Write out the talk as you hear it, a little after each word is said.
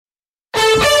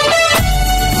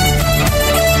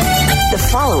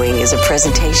following is a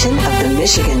presentation of the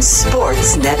Michigan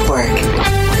Sports Network.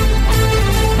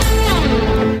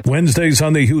 Wednesdays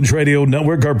on the Huge Radio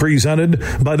Network are presented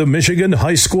by the Michigan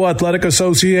High School Athletic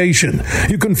Association.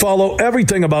 You can follow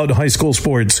everything about high school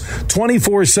sports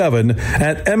 24/7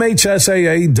 at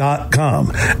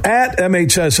MHSAA.com, at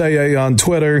MHSAA on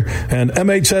Twitter, and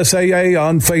MHSAA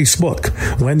on Facebook.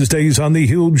 Wednesdays on the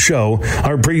Huge Show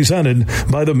are presented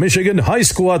by the Michigan High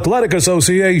School Athletic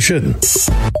Association.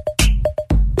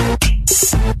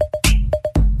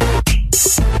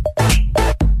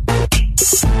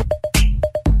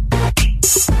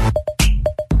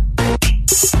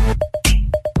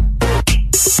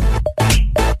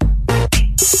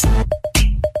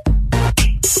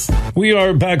 We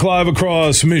are back live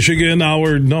across Michigan,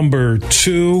 hour number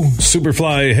 2.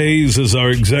 Superfly Hayes is our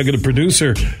executive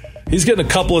producer. He's getting a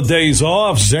couple of days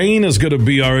off. Zane is going to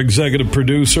be our executive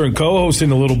producer and co-hosting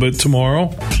a little bit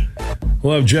tomorrow.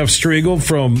 We'll have Jeff Striegel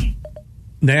from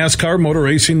NASCAR Motor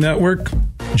Racing Network,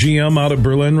 GM out of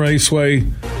Berlin Raceway,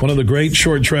 one of the great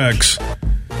short tracks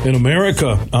in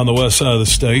America on the west side of the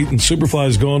state. And Superfly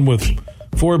is going with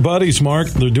 4 buddies, Mark.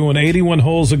 They're doing 81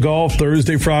 holes of golf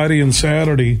Thursday, Friday, and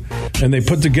Saturday. And they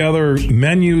put together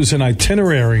menus and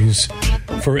itineraries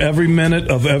for every minute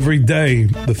of every day,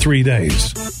 the 3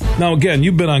 days. Now, again,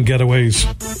 you've been on getaways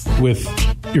with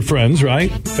your friends,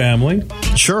 right? Family.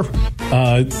 Sure.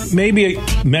 Maybe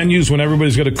menus when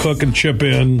everybody's going to cook and chip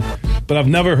in. But I've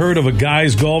never heard of a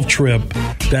guy's golf trip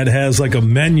that has like a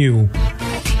menu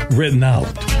written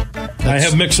out. I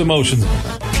have mixed emotions.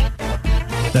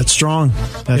 That's strong.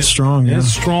 That's strong. Yeah.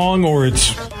 It's strong, or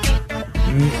it's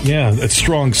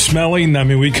strong smelling. I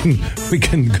mean, we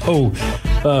can go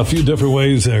a few different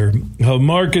ways there.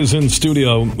 Mark is in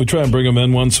studio. We try and bring him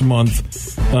in once a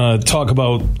month, talk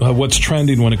about what's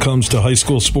trending when it comes to high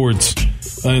school sports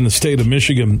in the state of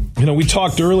Michigan. You know, we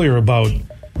talked earlier about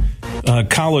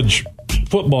college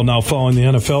football now following the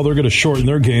NFL. They're going to shorten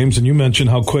their games, and you mentioned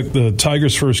how quick the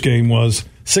Tigers' first game was.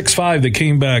 6-5, they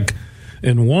came back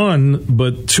and won,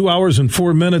 but 2 hours and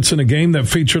 4 minutes in a game that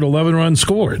featured 11 runs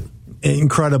scored.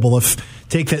 Incredible.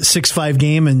 Take that 6-5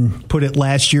 game and put it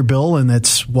last year, Bill, and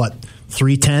it's what,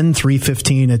 3:10,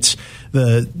 3:15. It's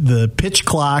the pitch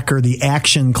clock or the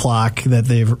action clock that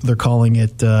they're calling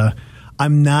it.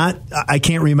 I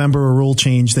can't remember a rule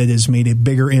change that has made a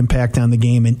bigger impact on the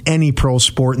game in any pro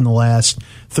sport in the last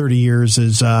 30 years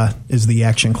as the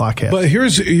action clock has. But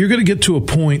you're going to get to a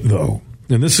point, though,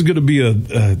 and this is going to be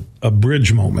a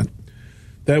bridge moment,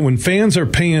 that when fans are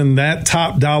paying that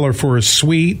top dollar for a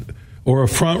suite or a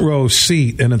front row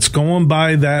seat, and it's going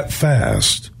by that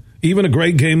fast, even a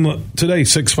great game today,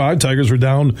 6-5, Tigers were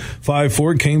down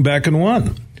 5-4, came back and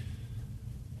won.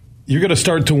 You're going to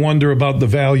start to wonder about the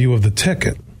value of the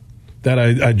ticket. That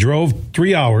I drove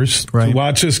 3 hours to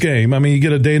watch this game. I mean, you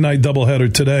get a day-night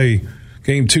doubleheader today,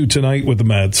 game 2 tonight with the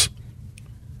Mets.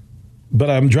 But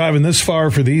I'm driving this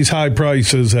far for these high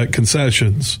prices at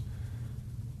concessions,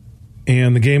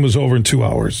 and the game was over in 2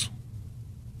 hours.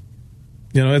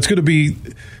 You know, it's going to be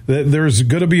there's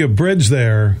going to be a bridge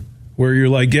there where you're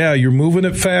like, yeah, you're moving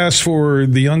it fast for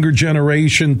the younger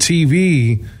generation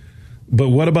TV, but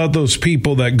what about those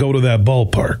people that go to that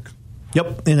ballpark?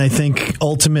 Yep, and I think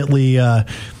ultimately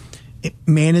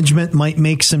management might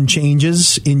make some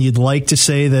changes, and you'd like to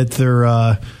say that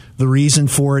they're the reason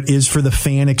for it is for the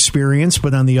fan experience.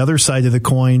 But on the other side of the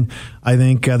coin, I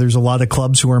think there's a lot of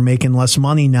clubs who are making less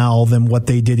money now than what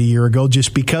they did a year ago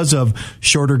just because of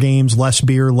shorter games, less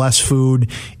beer, less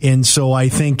food. And so I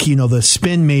think, the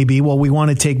spin may be, well, we want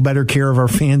to take better care of our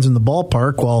fans in the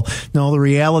ballpark. Well, no, the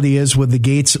reality is with the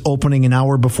gates opening an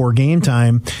hour before game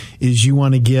time is you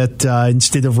want to get,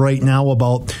 instead of right now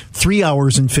about 3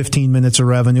 hours and 15 minutes of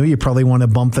revenue, you probably want to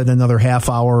bump it another half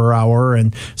hour or hour.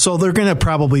 And so they're going to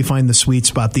probably find the sweet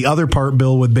spot. The other part,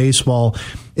 Bill, with baseball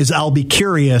is I'll be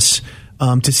curious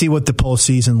to see what the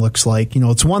postseason looks like.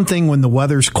 It's one thing when the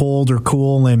weather's cold or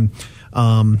cool in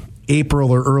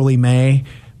April or early May,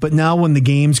 but now when the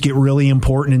games get really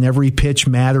important and every pitch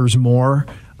matters more,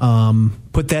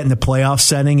 put that in the playoff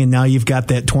setting, and now you've got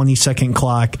that 20-second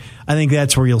clock. I think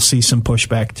that's where you'll see some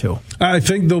pushback too. I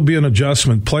think there'll be an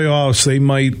adjustment. Playoffs, they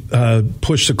might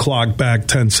push the clock back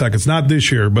 10 seconds. Not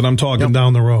this year, but I'm talking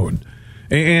down the road.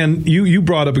 And you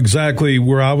brought up exactly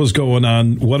where I was going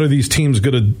on. What are these teams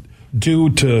going to do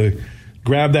to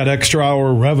grab that extra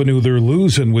hour revenue they're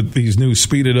losing with these new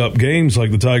speeded up games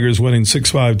like the Tigers winning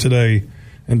 6-5 today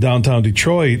in downtown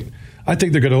Detroit? I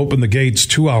think they're going to open the gates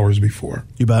 2 hours before.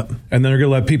 You bet. And then they're going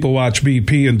to let people watch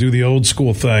BP and do the old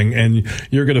school thing. And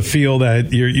you're going to feel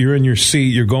that you're in your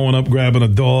seat. You're going up grabbing a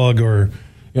dog or,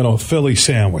 a Philly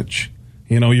sandwich.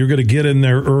 You're going to get in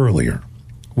there earlier.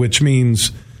 which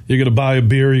means you're going to buy a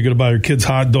beer, you're going to buy your kids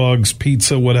hot dogs,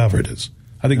 pizza, whatever it is.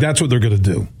 I think that's what they're going to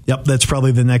do. Yep, that's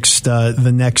probably the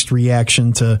next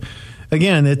reaction to.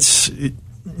 Again,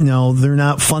 they're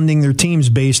not funding their teams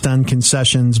based on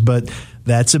concessions, but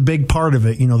that's a big part of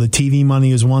it. The TV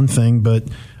money is one thing, but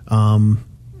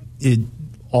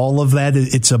all of that,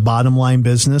 it's a bottom line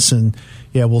business, and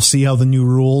we'll see how the new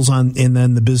rules and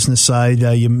then the business side,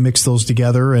 you mix those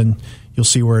together, and you'll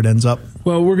see where it ends up.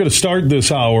 Well, we're going to start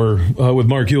this hour with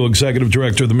Mark Uyl, Executive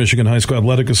Director of the Michigan High School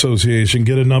Athletic Association,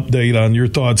 get an update on your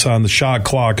thoughts on the shot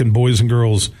clock in boys and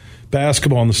girls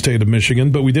basketball in the state of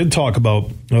Michigan. But we did talk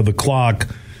about the clock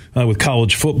with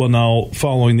college football now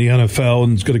following the NFL,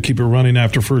 and it's going to keep it running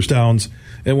after first downs.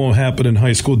 It won't happen in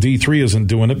high school. D3 isn't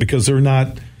doing it because they're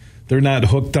not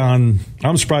hooked on.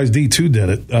 I'm surprised D2 did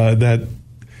it. That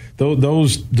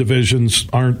those divisions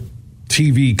aren't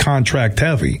TV contract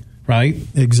heavy. Right?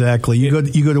 Exactly. You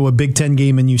go to a Big Ten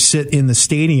game and you sit in the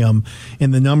stadium,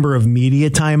 and the number of media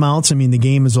timeouts, the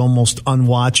game is almost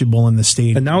unwatchable in the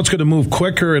stadium. And now it's going to move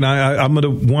quicker, and I'm going to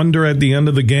wonder at the end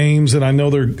of the games, and I know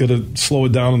they're going to slow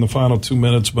it down in the final 2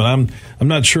 minutes, but I'm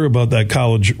not sure about that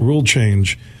college rule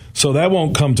change. So that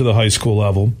won't come to the high school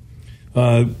level.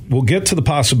 We'll get to the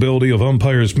possibility of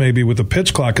umpires maybe with a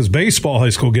pitch clock, because baseball high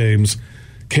school games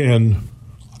can,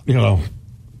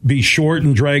 be short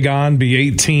and drag on, be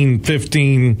 18,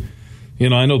 15.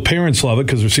 I know parents love it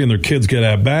because they're seeing their kids get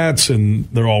at-bats and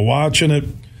they're all watching it.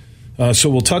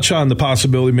 So we'll touch on the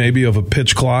possibility maybe of a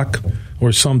pitch clock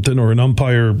or something, or an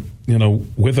umpire,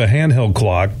 with a handheld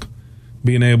clock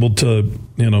being able to,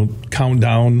 count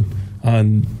down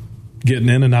on getting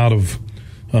in and out of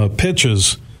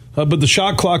pitches. But the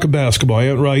shot clock of basketball,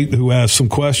 Ant Wright, who asked some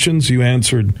questions, you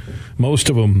answered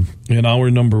most of them in hour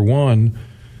number one.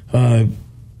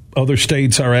 Other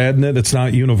states are adding it. It's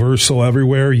not universal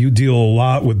everywhere. You deal a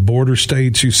lot with border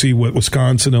states. You see what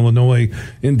Wisconsin, Illinois,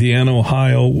 Indiana,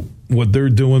 Ohio, what they're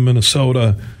doing,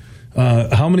 Minnesota.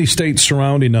 How many states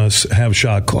surrounding us have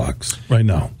shot clocks right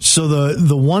now? So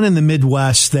the one in the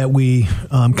Midwest that we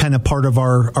kind of part of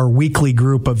our weekly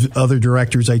group of other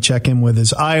directors I check in with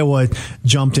is Iowa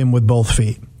jumped in with both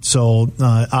feet. So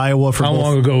Iowa for how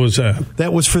long ago was that?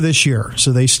 That was for this year.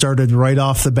 So they started right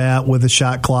off the bat with a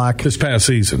shot clock. This past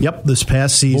season. Yep, this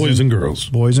past season. Boys and girls.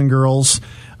 Boys and girls.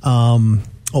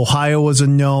 Ohio was a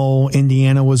no.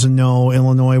 Indiana was a no.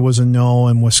 Illinois was a no.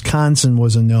 And Wisconsin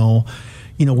was a no.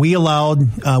 We allowed,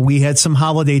 we had some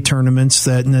holiday tournaments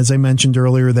that, and as I mentioned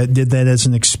earlier, that did that as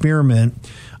an experiment.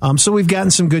 So we've gotten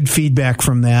some good feedback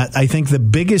from that. I think the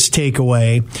biggest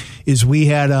takeaway is we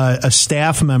had a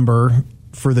staff member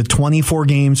for the 24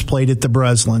 games played at the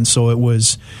Breslin. So it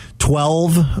was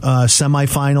 12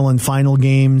 semifinal and final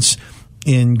games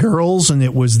in girls, and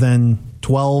it was then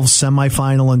 12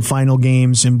 semifinal and final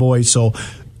games in boys. So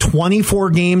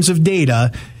 24 games of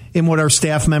data. And what our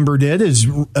staff member did is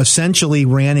essentially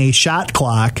ran a shot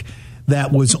clock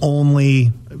that was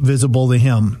only visible to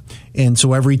him. And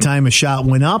so every time a shot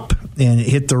went up and it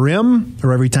hit the rim,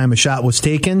 or every time a shot was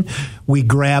taken, we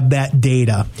grabbed that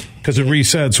data. Because it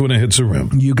resets when it hits the rim.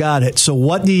 You got it. So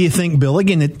what do you think, Bill?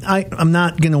 Again, I'm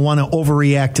not going to want to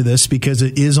overreact to this because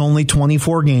it is only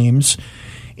 24 games.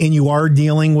 And you are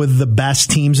dealing with the best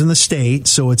teams in the state,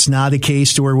 so it's not a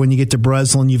case to where when you get to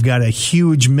Breslin, you've got a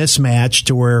huge mismatch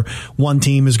to where one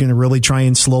team is going to really try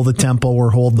and slow the tempo or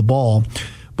hold the ball.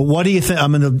 But what do you think?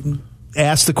 I'm going to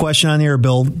ask the question on air,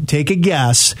 Bill. Take a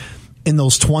guess. In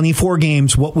those 24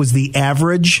 games, what was the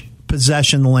average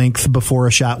possession length before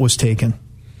a shot was taken?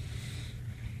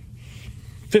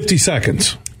 50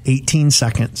 seconds. 18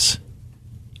 seconds.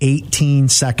 18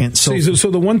 seconds. So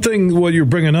the one thing what you're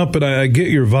bringing up, and I get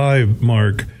your vibe,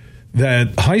 Mark,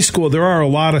 that high school, there are a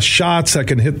lot of shots that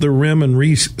can hit the rim and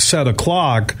reset a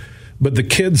clock, but the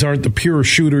kids aren't the pure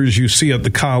shooters you see at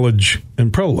the college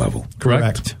and pro level,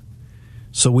 correct?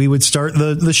 So we would start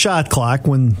the shot clock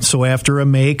after a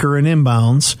make or an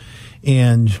inbounds,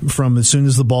 and from as soon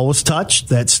as the ball was touched,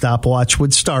 that stopwatch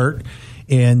would start.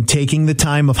 And taking the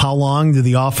time of how long did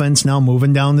the offense now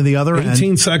moving down to the other 18 end.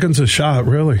 18 seconds a shot,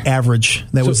 really? Average.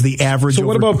 That was the average. So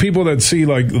what about people that see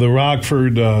like the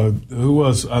Rockford, who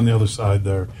was on the other side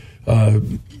there?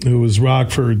 It was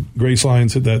Rockford, Grace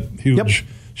Lyons hit that huge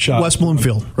shot. West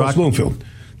Bloomfield. West Bloomfield.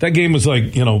 That game was like,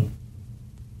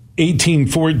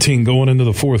 18-14 going into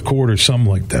the fourth quarter,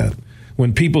 something like that.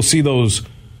 When people see those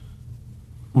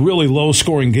really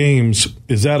low-scoring games,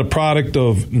 is that a product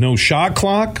of no shot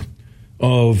clock?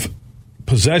 Of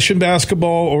possession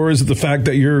basketball, or is it the fact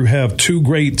that you have two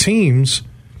great teams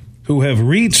who have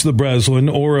reached the Breslin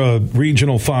or a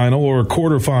regional final or a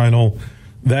quarterfinal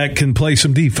that can play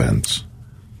some defense?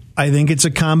 I think it's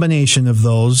a combination of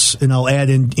those, and I'll add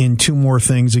in two more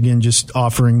things, again, just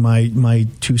offering my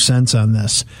 2 cents on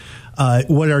this.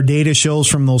 What our data shows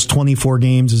from those 24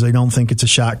 games is I don't think it's a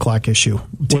shot clock issue.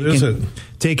 What is it?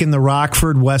 Taking the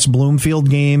Rockford-West Bloomfield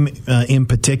game in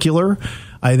particular,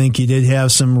 I think you did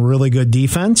have some really good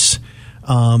defense.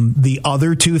 The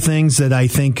other two things that I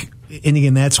think, and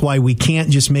again, that's why we can't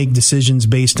just make decisions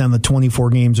based on the 24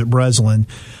 games at Breslin.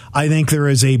 I think there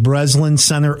is a Breslin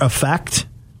Center effect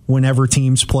whenever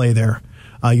teams play there.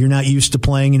 You're not used to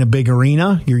playing in a big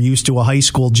arena. You're used to a high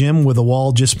school gym with a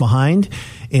wall just behind.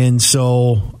 And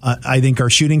so I think our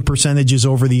shooting percentages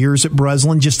over the years at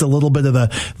Breslin, just a little bit of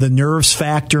the nerves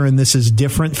factor, and this is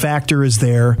different factor is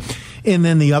there. And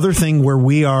then the other thing where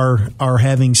we are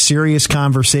having serious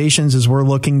conversations is we're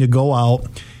looking to go out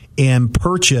and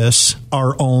purchase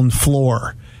our own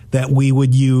floor that we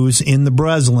would use in the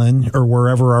Breslin or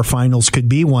wherever our finals could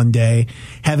be one day,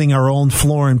 having our own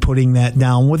floor and putting that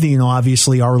down with,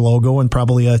 obviously our logo and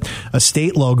probably a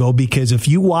state logo, because if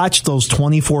you watch those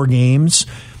 24 games,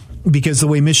 because the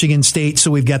way Michigan State, so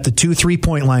we've got the 2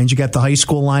 3-point lines, you got the high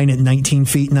school line at 19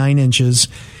 feet 9 inches,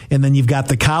 and then you've got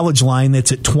the college line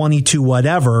that's at 22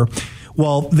 whatever.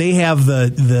 Well, they have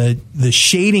the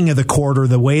shading of the court, or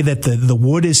the way that the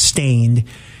wood is stained,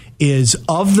 is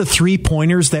of the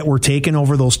 3-pointers that were taken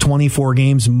over those 24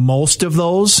 games, most of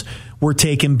those were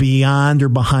taken beyond or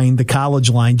behind the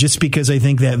college line, just because I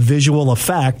think that visual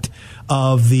effect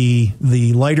of the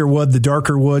lighter wood, the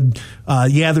darker wood,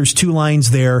 there's 2 lines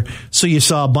there. So you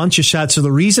saw a bunch of shots. So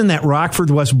the reason that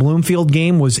Rockford-West Bloomfield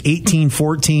game was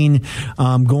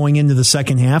 18-14 going into the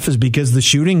second half is because the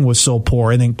shooting was so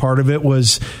poor. I think part of it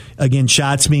was, again,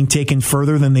 shots being taken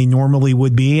further than they normally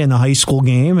would be in a high school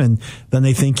game. And then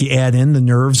I think you add in the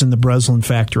nerves and the Breslin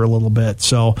factor a little bit.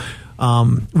 So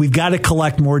we've got to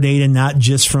collect more data, not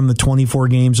just from the 24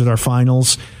 games at our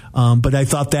finals. But I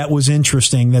thought that was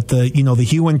interesting that the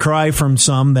hue and cry from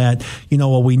some that,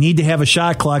 we need to have a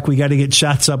shot clock. We got to get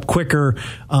shots up quicker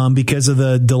because of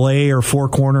the delay or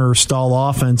 4-corner or stall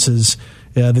offenses.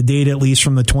 The data, at least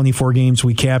from the 24 games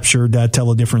we captured, tell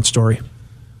a different story.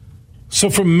 So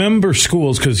from member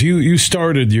schools, because you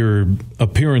started your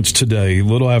appearance today a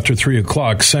little after 3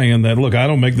 o'clock saying that, look, I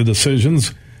don't make the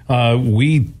decisions.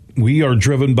 We are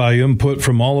driven by input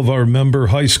from all of our member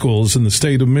high schools in the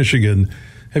state of Michigan.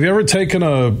 Have you ever taken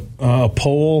a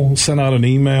poll, sent out an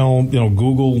email,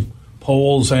 Google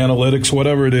polls, analytics,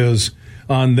 whatever it is,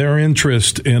 on their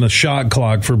interest in a shot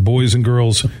clock for boys and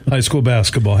girls high school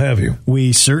basketball? Have you?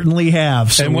 We certainly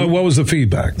have. So and what was the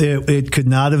feedback? It could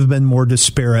not have been more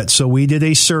disparate. So we did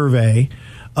a survey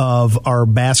of our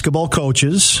basketball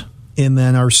coaches and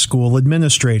then our school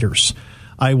administrators.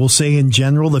 I will say in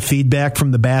general, the feedback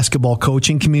from the basketball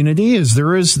coaching community is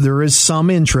there is some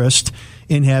interest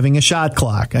in having a shot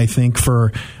clock. I think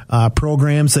for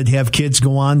programs that have kids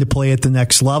go on to play at the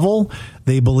next level,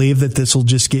 they believe that this will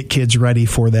just get kids ready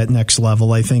for that next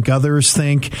level. I think others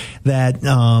think that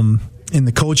in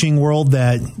the coaching world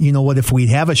that, if we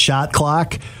have a shot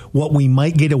clock, what we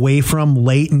might get away from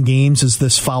late in games is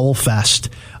this foul fest.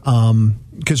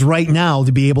 Because right now,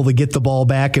 to be able to get the ball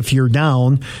back if you're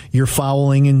down, you're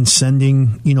fouling and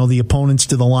sending, the opponents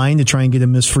to the line to try and get a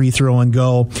missed free throw and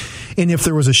go. And if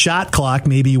there was a shot clock,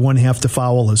 maybe you wouldn't have to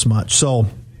foul as much. So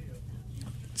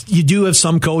you do have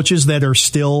some coaches that are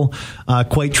still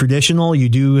quite traditional. You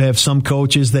do have some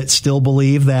coaches that still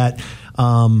believe that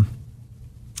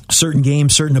certain game,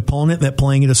 certain opponent, that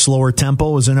playing at a slower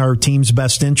tempo is in our team's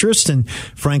best interest. And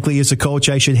frankly, as a coach,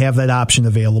 I should have that option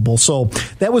available. So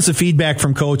that was the feedback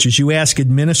from coaches. You ask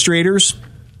administrators,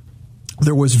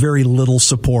 there was very little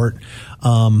support.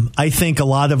 I think a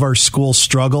lot of our schools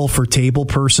struggle for table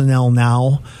personnel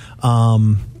now.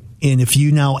 And if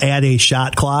you now add a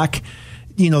shot clock,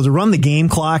 to run the game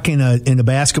clock in a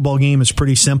basketball game is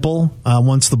pretty simple.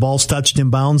 Once the ball's touched in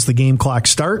bounds, the game clock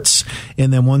starts.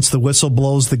 And then once the whistle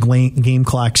blows, the game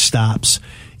clock stops.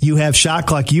 You have shot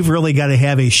clock, you've really got to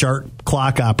have a sharp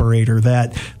clock operator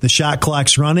that the shot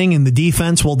clock's running and the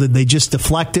defense, well, did they just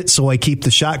deflect it so I keep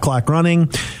the shot clock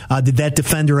running? Did that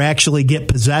defender actually get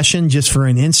possession just for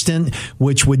an instant,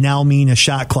 which would now mean a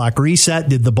shot clock reset?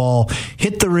 Did the ball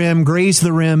hit the rim, graze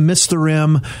the rim, miss the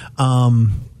rim?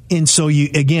 And so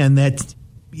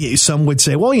some would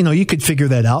say, well, you could figure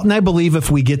that out. And I believe if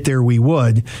we get there, we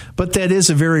would. But that is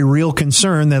a very real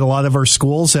concern that a lot of our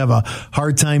schools have a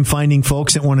hard time finding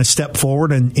folks that want to step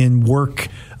forward and work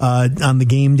on the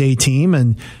game day team.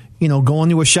 And, going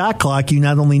to a shot clock, you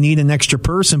not only need an extra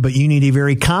person, but you need a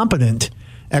very competent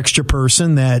extra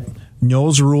person that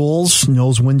knows rules,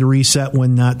 knows when to reset,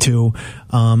 when not to.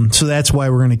 So that's why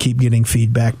we're going to keep getting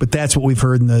feedback. But that's what we've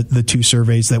heard in the 2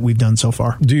 surveys that we've done so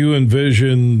far. Do you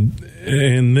envision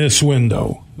in this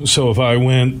window, so if I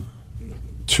went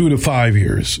 2 to 5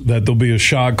 years, that there'll be a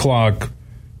shot clock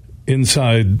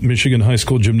inside Michigan high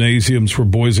school gymnasiums for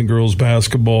boys and girls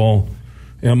basketball?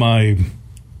 Am I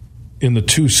in the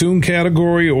too soon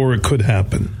category, or it could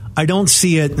happen? I don't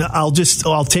see it. I'll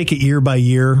take it year by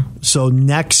year. So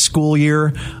next school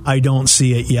year, I don't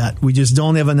see it yet. We just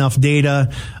don't have enough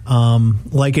data.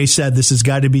 Like I said, this has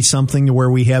got to be something where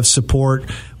we have support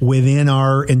within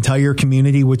our entire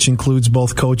community, which includes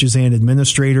both coaches and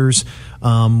administrators.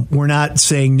 We're not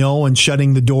saying no and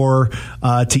shutting the door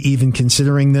to even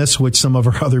considering this, which some of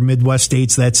our other Midwest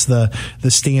states, that's the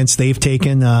stance they've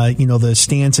taken. The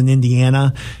stance in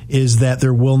Indiana is that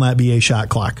there will not be a shot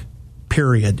clock.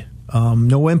 Period.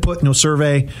 No input, no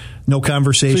survey, no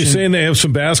conversation. So you're saying they have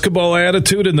some basketball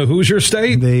attitude in the Hoosier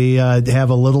State? They have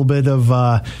a little bit of.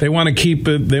 They want to keep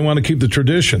it. They want to keep the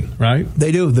tradition, right?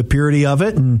 They do, the purity of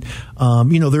it, and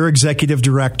their executive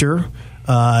director, he's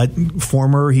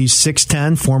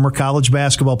 6'10", former college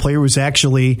basketball player, was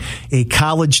actually a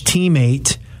college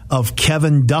teammate of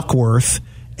Kevin Duckworth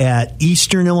at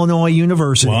Eastern Illinois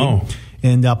University. Wow.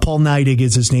 And Paul Neidig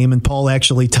is his name, and Paul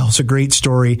actually tells a great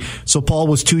story. So Paul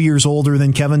was 2 years older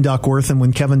than Kevin Duckworth, and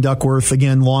when Kevin Duckworth,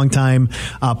 again, longtime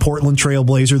Portland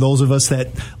Trailblazer, those of us that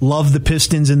love the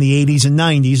Pistons in the 80s and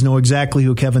 90s know exactly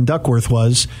who Kevin Duckworth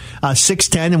was.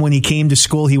 6'10", and when he came to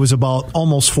school, he was about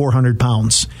almost 400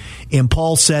 pounds. And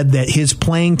Paul said that his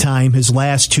playing time, his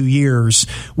last 2 years,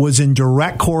 was in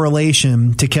direct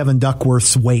correlation to Kevin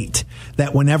Duckworth's weight.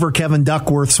 That whenever Kevin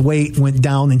Duckworth's weight went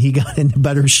down and he got into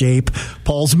better shape,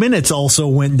 Paul's minutes also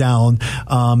went down.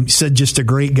 He said just a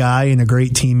great guy and a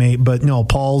great teammate. But no,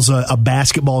 Paul's a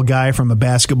basketball guy from a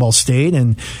basketball state,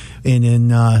 and in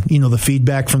the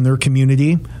feedback from their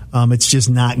community, it's just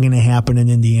not going to happen in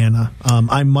Indiana.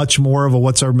 I'm much more of a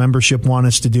what's our membership want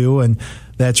us to do, and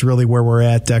that's really where we're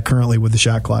at currently with the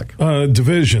shot clock.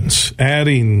 Divisions,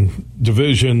 adding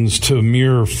divisions to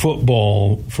mirror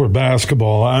football for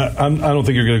basketball. I don't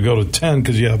think you're going to go to 10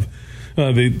 because you have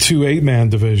the 2 8-man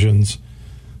divisions.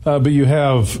 But you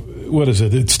have, what is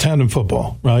it? It's 10 in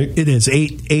football, right? It is.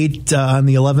 8 on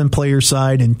the 11-player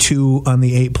side and 2 on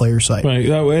the 8-player side. Right.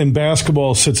 And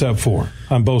basketball sits at 4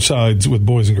 on both sides with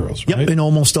boys and girls, right? Yep. In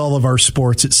almost all of our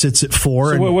sports, it sits at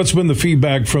 4. So what's been the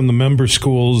feedback from the member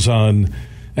schools on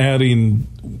adding,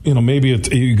 maybe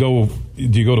do you go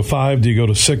to 5? Do you go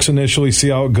to 6 initially, see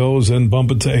how it goes, and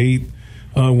bump it to 8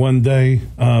 one day?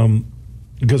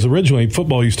 Because originally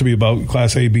football used to be about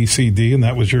Class A, B, C, D, and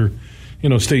that was your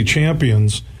state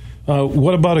champions.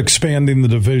 What about expanding the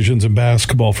divisions in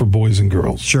basketball for boys and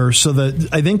girls? Sure. So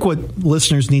I think what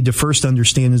listeners need to first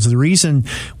understand is the reason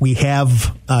we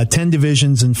have 10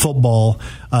 divisions in football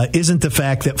isn't the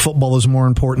fact that football is more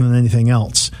important than anything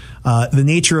else. The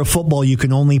nature of football, you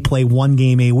can only play 1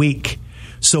 game a week.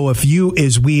 So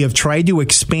as we have tried to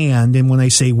expand, and when I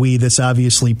say we, this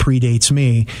obviously predates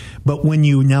me, but when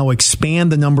you now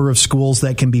expand the number of schools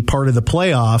that can be part of the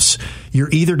playoffs,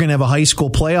 you're either going to have a high school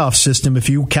playoff system. If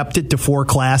you kept it to 4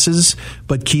 classes,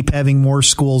 but keep having more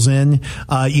schools in,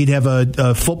 you'd have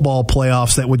a football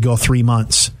playoffs that would go 3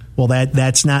 months. Well,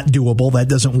 that's not doable. That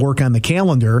doesn't work on the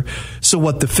calendar. So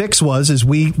what the fix was is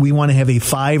we want to have a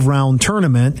 5-round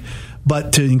tournament.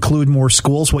 But to include more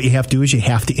schools, what you have to do is you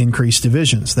have to increase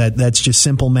divisions. That's just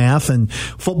simple math, and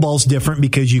football's different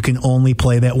because you can only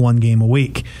play that 1 game a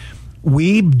week.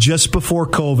 We, just before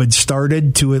COVID,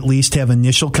 started to at least have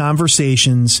initial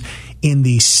conversations in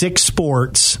the 6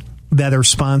 sports that are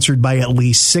sponsored by at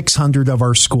least 600 of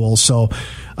our schools. So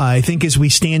I think as we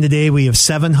stand today, we have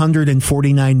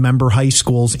 749 member high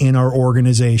schools in our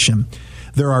organization.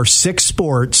 There are 6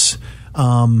 sports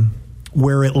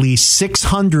where at least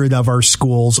 600 of our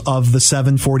schools of the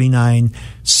 749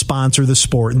 sponsor the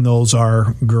sport, and those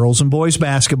are girls and boys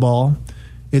basketball,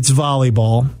 it's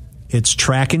volleyball, it's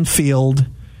track and field,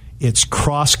 it's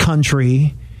cross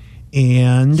country,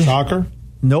 and soccer?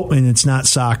 Nope, and it's not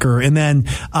soccer. And then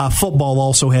football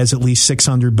also has at least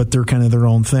 600, but they're kind of their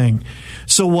own thing.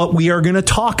 So what we are going to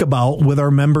talk about with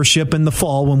our membership in the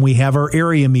fall when we have our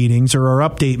area meetings or our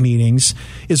update meetings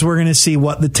is we're going to see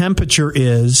what the temperature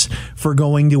is for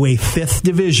going to a 5th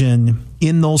division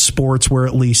in those sports where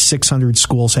at least 600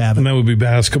 schools have it. And that would be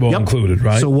basketball included,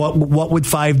 right? So what would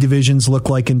 5 divisions look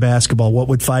like in basketball? What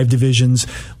would 5 divisions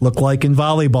look like in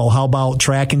volleyball? How about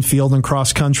track and field and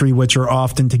cross country, which are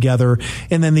often together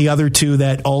And then the other two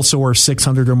that also are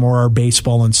 600 or more are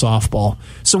baseball and softball.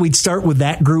 So we'd start with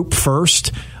that group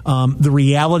first. The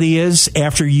reality is,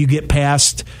 after you get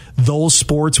past those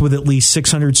sports with at least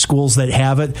 600 schools that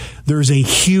have it, there's a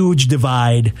huge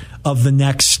divide of the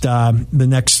next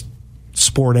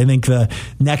sport. I think the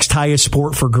next highest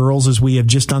sport for girls is we have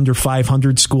just under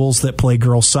 500 schools that play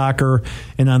girls soccer,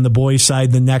 and on the boys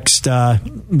side, the next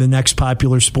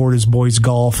popular sport is boys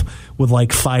golf with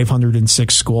like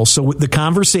 506 schools. So the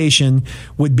conversation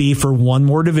would be for one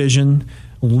more division,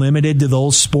 limited to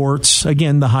those sports,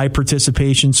 again, the high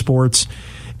participation sports,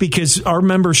 because our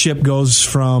membership goes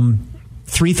from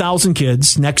 3,000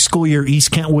 kids. Next school year,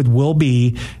 East Kentwood will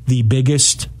be the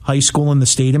biggest high school in the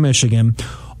state of Michigan,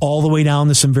 all the way down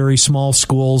to some very small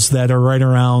schools that are right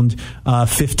around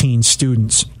 15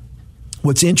 students.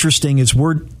 What's interesting is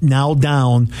we're now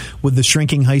down with the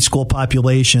shrinking high school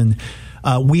population.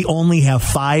 We only have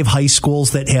 5 high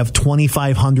schools that have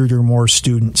 2,500 or more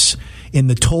students. In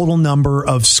the total number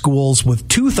of schools with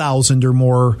 2,000 or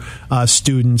more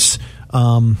students,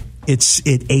 it's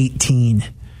at 18.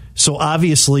 So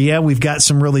obviously, yeah, we've got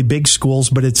some really big schools,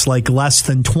 but it's like less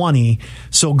than 20.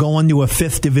 So going to a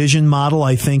 5th division model,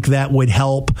 I think that would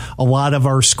help a lot of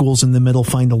our schools in the middle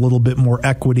find a little bit more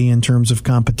equity in terms of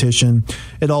competition.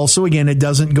 It also, again, it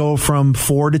doesn't go from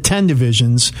 4 to 10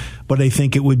 divisions, but I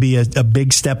think it would be a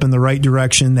big step in the right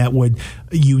direction that would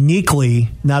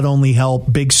uniquely not only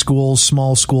help big schools,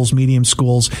 small schools, medium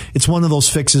schools. It's one of those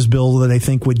fixes, Bill, that I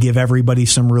think would give everybody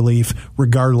some relief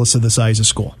regardless of the size of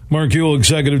school. Mark Ewell,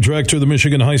 Executive Director of the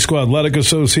Michigan High School Athletic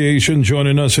Association,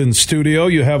 joining us in studio.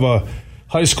 You have a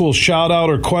high school shout-out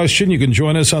or question, you can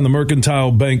join us on the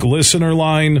Mercantile Bank listener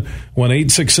line,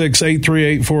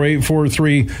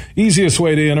 1-866-838-4843. Easiest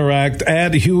way to interact,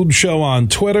 @ Huge Show on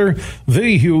Twitter,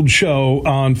 The Huge Show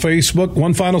on Facebook.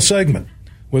 One final segment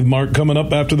with Mark coming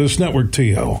up after this network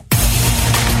TO.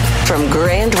 From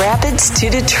Grand Rapids to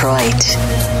Detroit,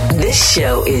 this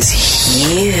show is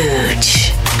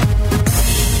huge.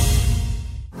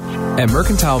 At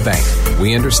Mercantile Bank,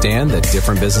 we understand that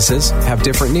different businesses have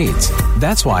different needs.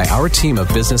 That's why our team of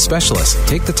business specialists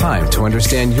take the time to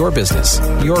understand your business,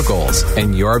 your goals,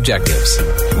 and your objectives.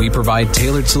 We provide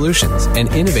tailored solutions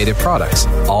and innovative products,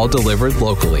 all delivered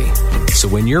locally. So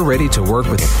when you're ready to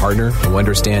work with a partner who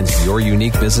understands your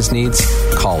unique business needs,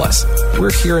 call us.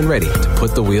 We're here and ready to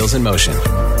put the wheels in motion.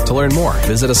 To learn more,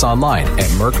 visit us online at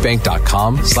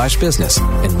mercbank.com/business,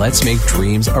 and let's make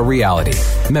dreams a reality.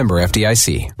 Member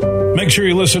FDIC. Make sure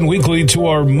you listen weekly to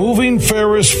our Moving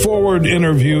Ferris Forward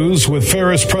interviews with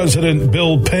Ferris President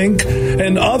Bill Pink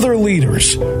and other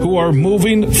leaders who are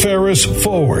moving Ferris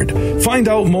forward. Find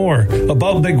out more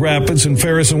about Big Rapids and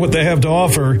Ferris and what they have to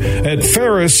offer at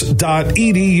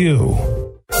ferris.edu.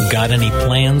 Got any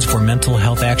plans for Mental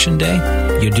Health Action Day?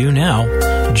 You do now.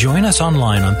 Join us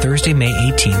online on Thursday, May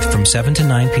 18th from 7 to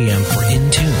 9 p.m. for In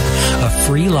Tune, a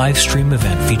free live stream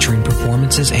event featuring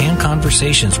performances and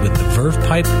conversations with the Verve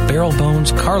Pipe, Barrel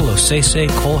Bones, Carlos Sese,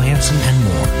 Cole Hansen, and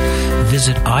more.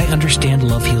 Visit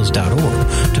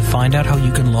IUnderstandLoveHeals.org to find out how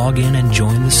you can log in and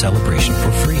join the celebration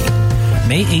for free.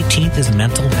 May 18th is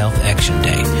Mental Health Action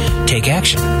Day. Take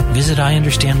action. Visit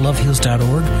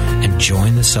IUnderstandLoveHeals.org and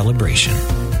join the celebration.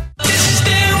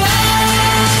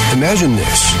 Imagine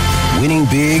this, winning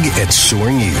big at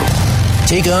Soaring Eagle.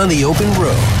 Take on the open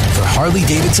road for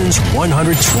Harley-Davidson's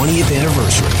 120th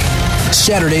anniversary.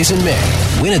 Saturdays in May,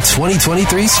 win a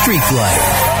 2023 Street Glider.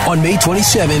 On May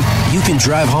 27th, you can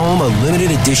drive home a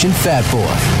limited edition Fat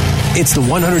Boy. It's the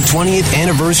 120th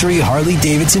anniversary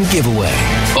Harley-Davidson giveaway.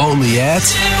 Only at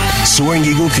Soaring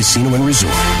Eagle Casino and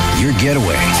Resort. Your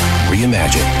getaway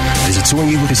reimagined. Visit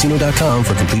SoaringEagleCasino.com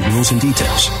for complete rules and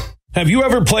details. Have you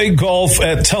ever played golf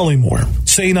at Tullymore,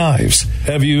 St. Ives?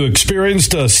 Have you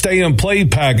experienced a stay-and-play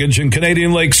package in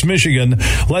Canadian Lakes, Michigan,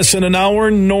 less than an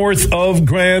hour north of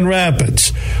Grand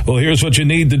Rapids? Well, here's what you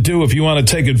need to do if you want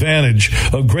to take advantage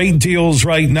of great deals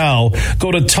right now. Go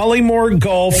to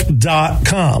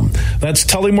TullymoreGolf.com. That's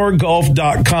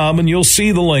TullymoreGolf.com, and you'll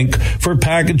see the link for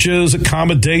packages,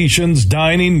 accommodations,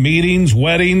 dining, meetings,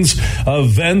 weddings,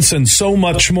 events, and so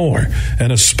much more.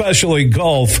 And especially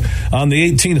golf on the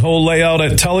 18-hole layout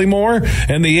at Tullymore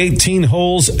and the 18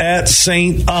 holes at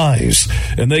St. Ives.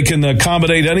 And they can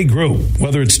accommodate any group,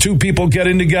 whether it's 2 people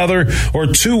getting together or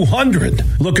 200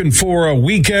 looking for a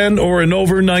weekend or an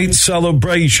overnight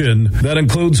celebration. That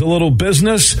includes a little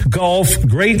business, golf,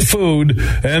 great food,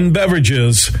 and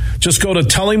beverages. Just go to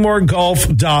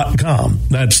TullymoreGolf.com.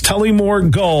 That's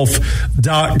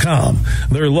TullymoreGolf.com.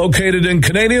 They're located in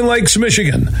Canadian Lakes,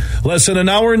 Michigan, less than an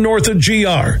hour north of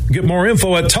GR. Get more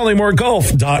info at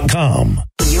TullymoreGolf.com.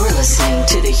 You're listening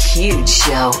to The Huge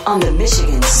Show on the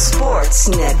Michigan Sports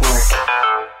Network.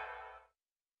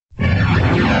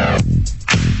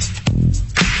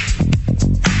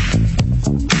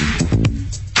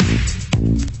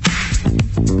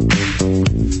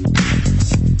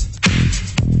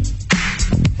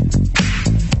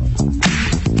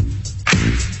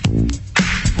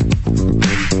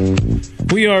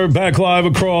 We are back live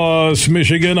across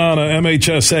Michigan on a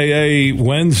MHSAA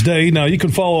Wednesday. Now, you can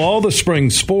follow all the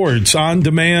spring sports on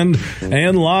demand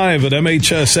and live at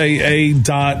MHSAA.tv.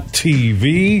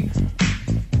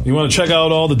 You want to check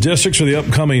out all the districts for the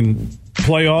upcoming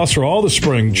playoffs for all the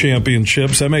spring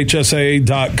championships,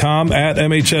 MHSAA.com, at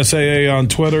MHSAA on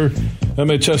Twitter,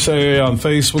 MHSAA on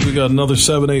Facebook. We got another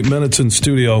 7-8 minutes in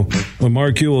studio with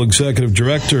Mark Ewell, Executive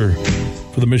Director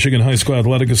for the Michigan High School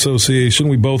Athletic Association.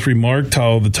 We both remarked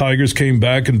how the Tigers came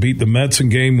back and beat the Mets in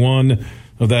Game 1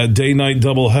 of that day-night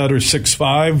doubleheader,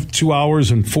 6-5, 2 hours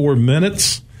and 4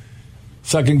 minutes.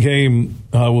 Second game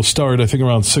will start, I think,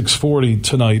 around 6:40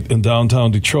 tonight in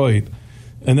downtown Detroit.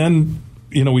 And then,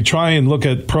 we try and look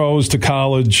at pros to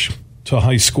college to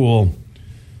high school,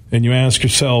 and you ask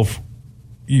yourself,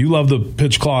 you love the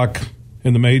pitch clock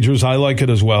in the majors. I like it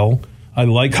as well. I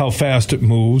like how fast it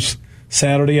moves.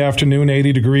 Saturday afternoon,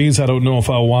 80 degrees. I don't know if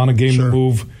I want a game to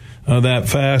move that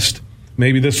fast.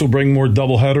 Maybe this will bring more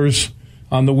doubleheaders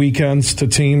on the weekends to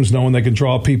teams, knowing they can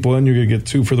draw people in. You're going to get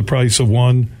 2 for the price of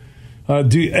 1.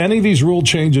 Do any of these rule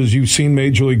changes you've seen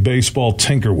Major League Baseball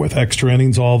tinker with, extra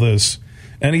innings, all this,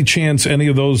 any chance any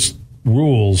of those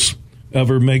rules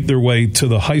ever make their way to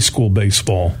the high school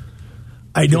baseball?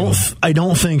 I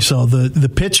don't think so.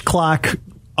 The pitch clock,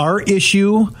 our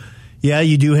issue. Yeah,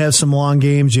 you do have some long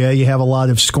games. Yeah, you have a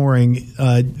lot of scoring.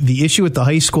 The issue at the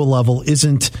high school level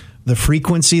isn't the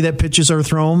frequency that pitches are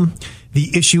thrown.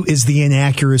 The issue is the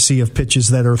inaccuracy of pitches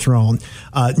that are thrown.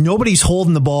 Nobody's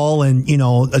holding the ball and,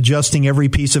 adjusting every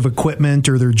piece of equipment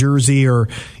or their jersey or,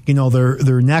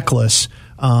 their necklace.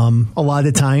 A lot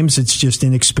of times it's just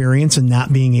inexperience and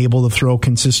not being able to throw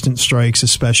consistent strikes,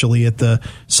 especially at the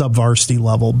sub-varsity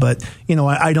level. But,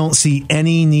 I don't see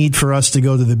any need for us to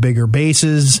go to the bigger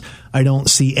bases. I don't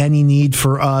see any need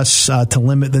for us to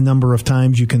limit the number of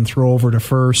times you can throw over to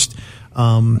first.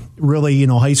 Really,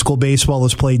 high school baseball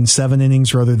is played in 7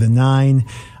 innings rather than 9.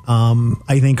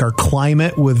 I think our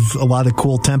climate with a lot of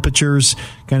cool temperatures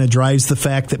kind of drives the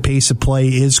fact that pace of play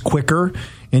is quicker,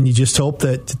 and you just hope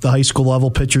that the high school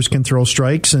level pitchers can throw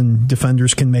strikes and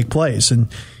defenders can make plays. And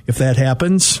if that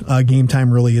happens, game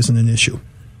time really isn't an issue.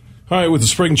 All right, with the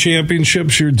spring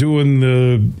championships, you're doing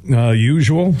the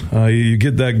usual. You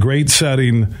get that great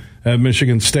setting at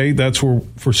Michigan State. That's for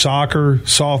soccer,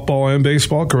 softball, and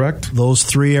baseball, correct? Those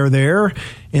 3 are there.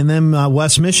 And then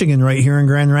West Michigan right here in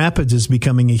Grand Rapids is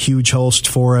becoming a huge host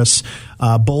for us.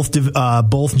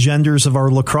 Both genders of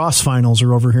our lacrosse finals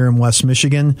are over here in West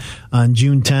Michigan. On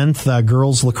June 10th,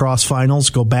 girls lacrosse finals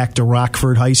go back to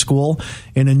Rockford High School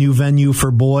in a new venue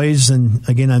for boys. And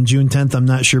again, on June 10th, I'm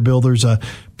not sure, Bill, there's a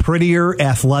prettier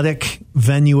athletic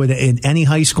venue in any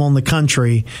high school in the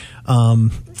country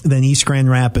than East Grand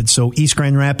Rapids. So East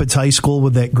Grand Rapids High School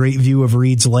with that great view of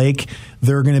Reed's Lake,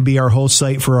 they're going to be our host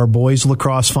site for our boys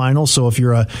lacrosse final. So if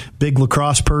you're a big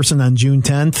lacrosse person on June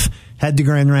 10th, head to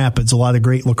Grand Rapids. A lot of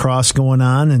great lacrosse going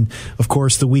on. And of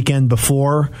course, the weekend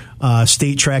before,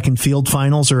 state track and field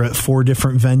finals are at 4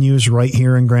 different venues right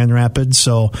here in Grand Rapids.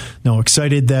 So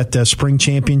excited that spring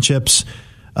championships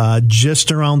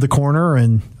just around the corner,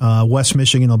 and West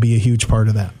Michigan will be a huge part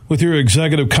of that. With your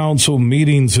executive council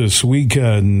meetings this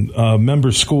weekend,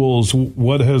 member schools,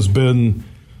 what has been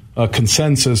a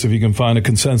consensus, if you can find a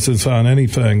consensus on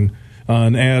anything,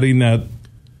 on adding that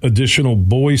additional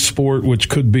boys sport, which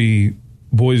could be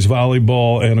boys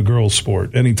volleyball and a girls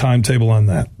sport? Any timetable on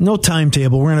that? No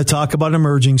timetable. We're going to talk about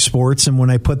emerging sports, and when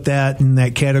I put that in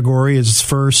that category is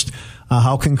first,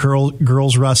 how can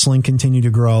girls wrestling continue to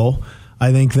grow?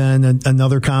 I think then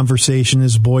another conversation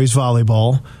is boys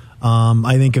volleyball.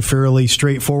 I think a fairly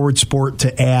straightforward sport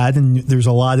to add, and there's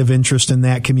a lot of interest in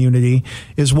that community,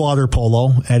 is water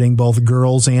polo, adding both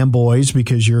girls and boys,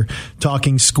 because you're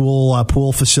talking school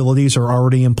pool facilities are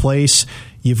already in place.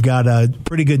 You've got a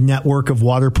pretty good network of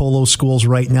water polo schools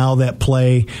right now that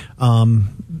play.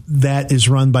 That is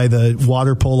run by the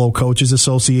Water Polo Coaches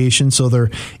Association, so there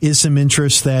is some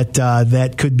interest that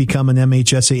that could become an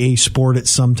MHSAA sport at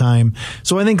some time.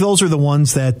 So I think those are the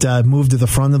ones that move to the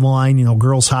front of the line.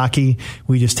 Girls hockey,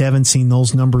 we just haven't seen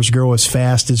those numbers grow as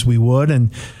fast as we would.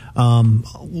 And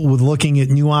with looking at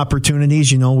new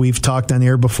opportunities, we've talked on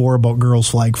air before about girls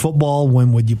flag football.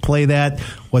 When would you play that?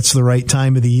 What's the right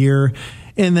time of the year?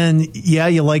 And then,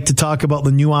 you like to talk about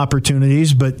the new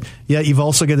opportunities, but you've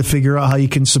also got to figure out how you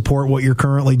can support what you're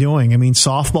currently doing. I mean,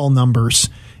 softball numbers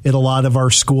at a lot of our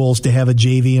schools to have a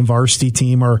JV and varsity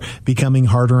team are becoming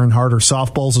harder and harder.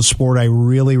 Softball's a sport I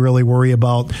really, really worry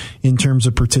about in terms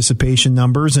of participation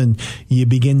numbers, and you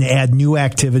begin to add new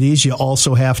activities. You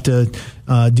also have to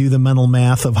do the mental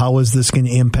math of how is this going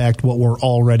to impact what we're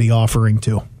already offering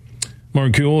to.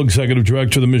 Mark Kuehl, Executive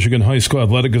Director of the Michigan High School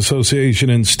Athletic Association,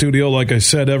 in studio. Like I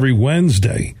said, every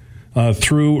Wednesday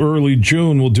through early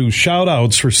June, we'll do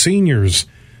shout-outs for seniors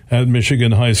at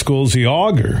Michigan high schools. The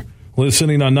Auger,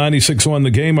 listening on 96.1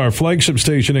 The Game, our flagship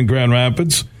station in Grand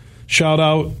Rapids.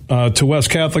 Shout-out to West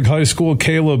Catholic High School,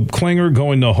 Caleb Klinger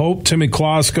going to Hope, Timmy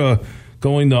Kloska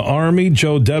going to Army,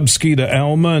 Joe Debsky to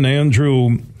Alma, and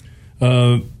Andrew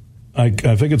I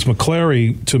think it's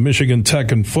McClary to Michigan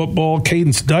Tech in football.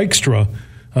 Cadence Dykstra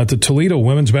to Toledo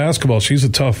women's basketball. She's a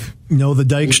tough. Know the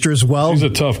Dykstras well. She's a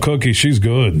tough cookie. She's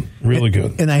good, really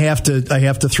good. And I have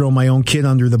to throw my own kid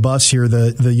under the bus here.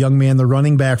 The young man, the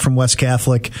running back from West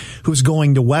Catholic, who's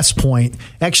going to West Point,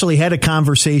 actually had a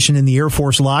conversation in the Air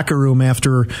Force locker room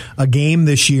after a game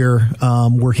this year,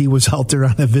 where he was out there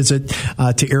on a visit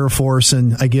to Air Force,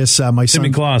 and I guess my son,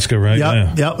 Timmy Kloska,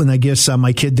 right? Yep. And I guess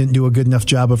my kid didn't do a good enough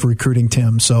job of recruiting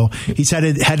Tim, so he's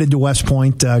headed to West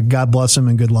Point. God bless him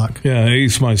and good luck. Yeah,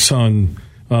 Ace, my son,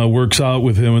 works out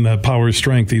with him in that Power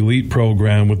Strength Elite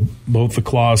program with both the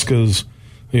Kloskas,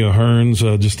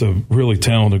 Hearns, just a really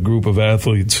talented group of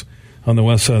athletes on the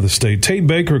west side of the state. Tate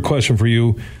Baker, a question for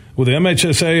you. Will the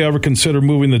MHSA ever consider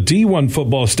moving the D1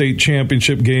 football state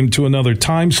championship game to another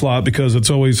time slot because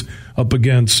it's always up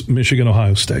against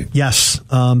Michigan-Ohio State? Yes.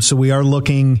 So we are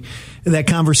looking. That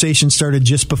conversation started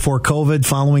just before COVID.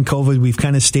 Following COVID, we've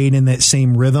kind of stayed in that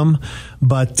same rhythm.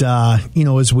 But,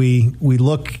 as we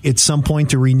look at some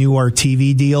point to renew our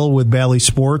TV deal with Bally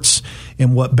Sports,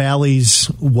 and what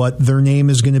their name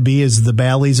is going to be is the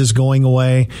Bally's is going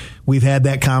away. We've had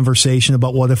that conversation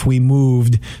about what if we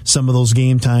moved some of those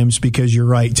game times, because you're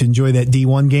right, to enjoy that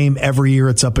D1 game every year,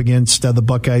 it's up against the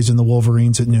Buckeyes and the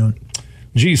Wolverines at noon.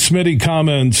 G. Smitty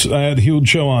comments at Huge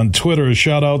Show on Twitter. A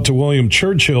shout out to William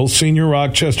Churchill, senior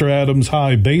Rochester Adams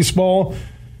High baseball,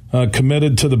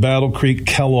 committed to the Battle Creek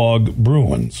Kellogg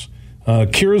Bruins.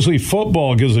 Kearsley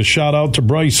football gives a shout out to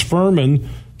Bryce Furman,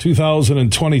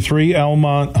 2023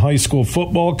 Almont High School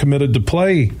football, committed to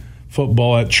play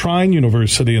football at Trine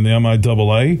University in the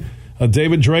MIAA.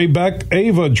 David Drebeck,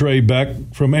 Ava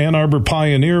Drebeck from Ann Arbor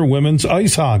Pioneer women's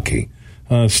ice hockey.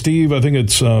 Steve, I think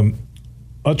it's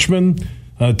Utchman.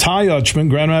 Ty Utchman,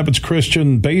 Grand Rapids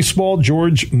Christian baseball,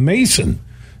 George Mason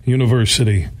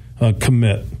University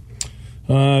commit.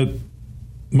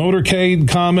 Motorcade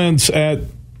comments at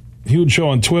Huge Show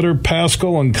on Twitter.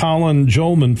 Pascal and Colin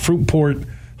Jolman, Fruitport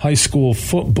High School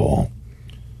football.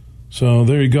 So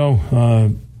there you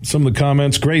go. Some of the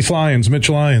comments. Grace Lyons,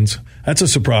 Mitchell Lyons. That's a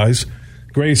surprise.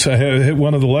 Grace hit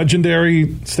one of the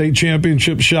legendary state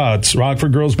championship shots.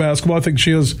 Rockford girls basketball. I think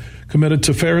she is committed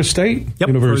to Ferris State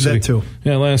University. Heard that too.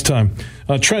 Yeah, last time.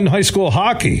 Trenton High School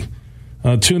hockey.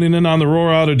 Tuning in on the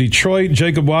roar out of Detroit.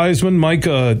 Jacob Wiseman,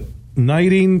 Micah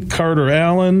Knighting, Carter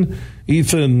Allen,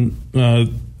 Ethan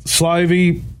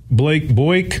Slivey, Blake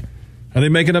Boyk. Are they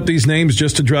making up these names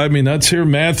just to drive me nuts here?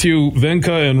 Matthew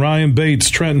Vinca and Ryan Bates,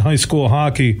 Trenton High School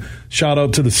hockey. Shout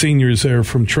out to the seniors there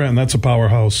from Trenton. That's a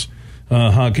powerhouse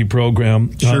hockey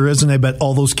program. Sure is, and I bet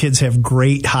all those kids have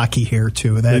great hockey hair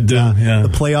too. They do, yeah. The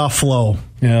playoff flow.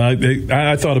 Yeah,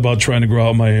 I thought about trying to grow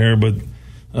out my hair, but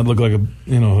I'd look like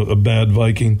a bad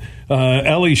Viking.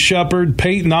 Ellie Shepard,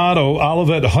 Peyton Otto,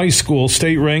 Olivet High School,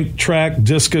 state-ranked track,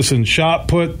 discus, and shot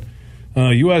put.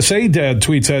 USA Dad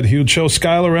tweets at Huge Show.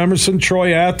 Skylar Emerson,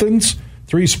 Troy Athens,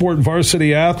 3-sport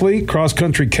varsity athlete,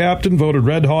 cross-country captain, voted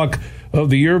Red Hawk of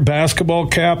the Year, basketball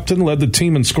captain, led the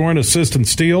team in scoring, assists, and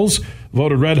steals,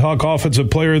 voted Red Hawk Offensive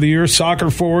Player of the Year, soccer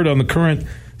forward on the current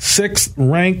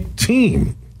 6th-ranked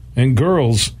team in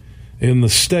girls in the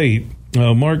state.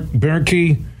 Mark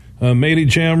Berkey, Mady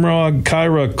Jamrog,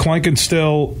 Kyra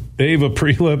Klankenstill, Ava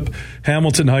Prelip,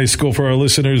 Hamilton High School for our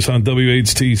listeners on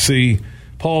WHTC.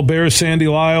 Paul Bear, Sandy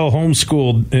Lyle,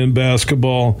 homeschooled in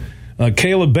basketball.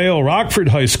 Caleb Bale, Rockford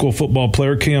High School football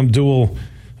player. Cam Duell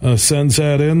sends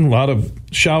that in. A lot of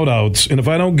shout-outs. And if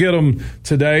I don't get them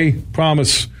today,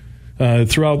 promise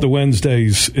throughout the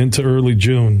Wednesdays into early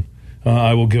June,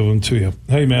 I will give them to you.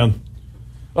 Hey, man.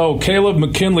 Oh, Caleb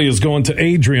McKinley is going to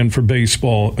Adrian for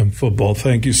baseball and football.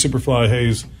 Thank you, Superfly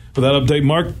Hayes, for that update.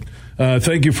 Mark,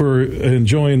 thank you for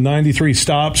enjoying 93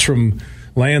 stops from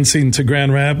Lansing to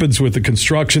Grand Rapids with the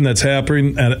construction that's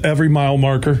happening at every mile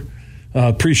marker.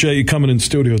 Appreciate you coming in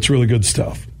studio. It's really good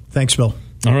stuff. Thanks, Bill.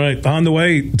 All right, on the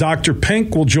way, Dr.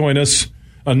 Pink will join us.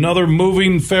 Another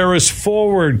Moving Ferris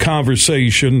Forward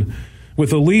conversation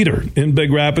with a leader in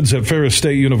Big Rapids at Ferris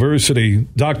State University.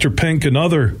 Dr. Pink and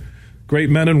other great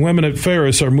men and women at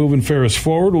Ferris are moving Ferris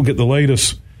forward. We'll get the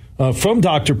latest from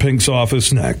Dr. Pink's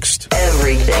office next.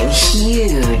 Everything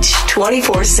huge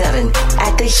 24/7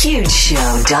 at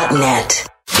thehugeshow.net.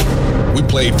 We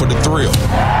played for the thrill,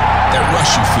 that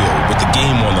rush you feel with the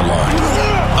game on the line.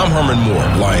 I'm Herman Moore,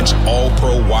 Lions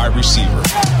All-Pro wide receiver.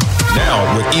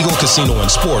 Now, with Eagle Casino and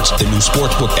Sports, the new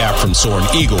sportsbook app from Soaring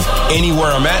Eagle,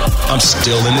 anywhere I'm at, I'm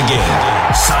still in the game.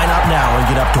 Sign up now and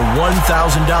get up to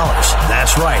 $1,000.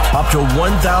 That's right, up to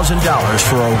 $1,000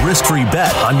 for a risk-free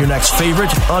bet on your next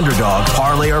favorite underdog,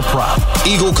 parlay, or prop.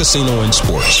 Eagle Casino and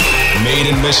Sports. Made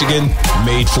in Michigan,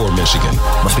 made for Michigan.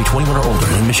 Must be 21 or older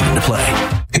and in Michigan to play.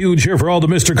 Huge here for all the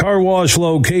Mr. Car Wash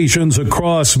locations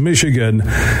across Michigan.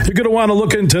 You're going to want to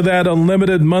look into that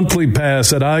unlimited monthly pass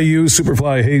that I use.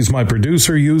 Superfly Hayes, my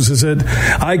producer, uses it.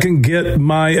 I can get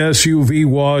my SUV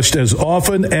washed as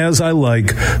often as I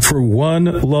like for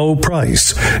one low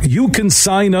price. You can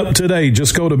sign up today.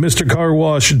 Just go to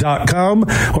MrCarWash.com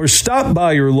or stop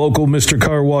by your local Mr.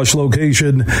 Car Wash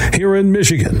location here in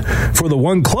Michigan for the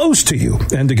one close to you.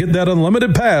 And to get that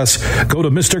unlimited pass, go to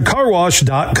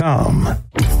MrCarWash.com.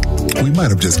 We might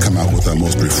have just come out with our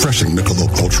most refreshing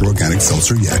Michelob Ultra Organic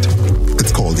Seltzer yet.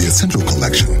 It's called the Essential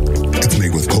Collection. It's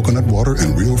made with coconut water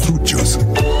and real fruit juice,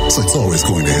 so it's always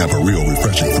going to have a real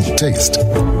refreshing fruit taste.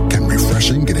 Can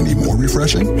refreshing get any more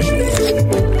refreshing? Yep,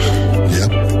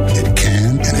 it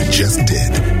can, and it just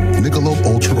did. Michelob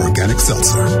Ultra Organic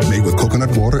Seltzer, made with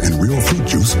coconut water and real fruit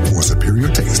juice for superior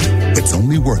taste. It's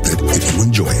only worth it if you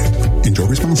enjoy it. Enjoy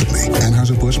responsibly.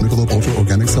 Anheuser-Busch Michelob Ultra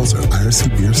Organic Seltzer, IRC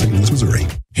Beer, St. Louis, Missouri.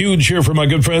 Huge here for my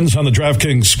good friends on the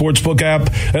DraftKings Sportsbook app,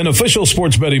 an official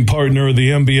sports betting partner of the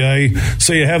NBA.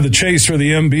 So you have the chase for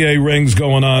the NBA rings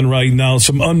going on right now,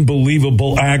 some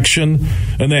unbelievable action.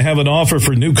 And they have an offer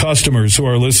for new customers who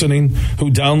are listening, who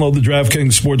download the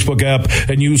DraftKings Sportsbook app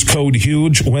and use code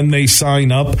HUGE when they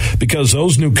sign up, because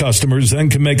those new customers then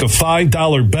can make a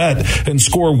 $5 bet and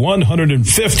score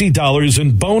 $150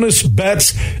 in bonus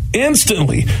bets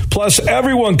instantly. Plus,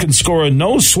 everyone can score a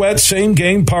no-sweat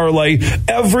same-game parlay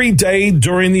every day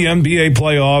during the NBA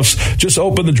playoffs. Just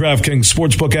open the DraftKings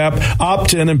Sportsbook app,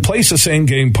 opt in, and place a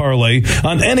same-game parlay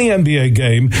on any NBA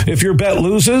game. If your bet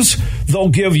loses, they'll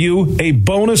give you a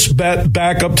bonus bet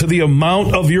back up to the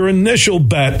amount of your initial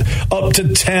bet, up to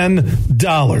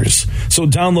 $10. So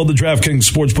download the DraftKings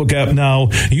Sportsbook app now.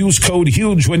 Use code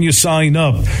HUGE when you sign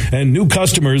up. And new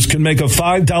customers can make a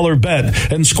 $5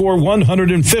 bet and score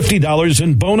 $150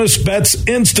 in bonus bets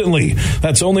instantly.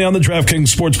 That's only on the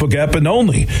DraftKings Sportsbook app and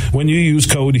only when you use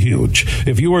code HUGE.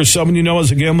 If you or someone you know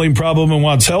has a gambling problem and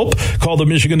wants help, call the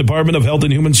Michigan Department of Health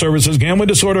and Human Services Gambling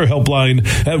Disorder Helpline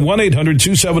at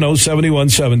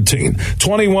 1-800-270-7117.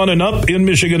 21 and up in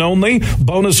Michigan only.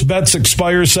 Bonus bets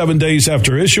expire 7 days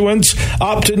after issuance.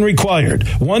 Opt-in required.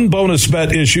 One bonus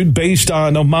bet issued based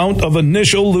on amount of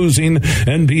initial losing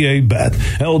NBA bet.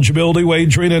 Eligibility,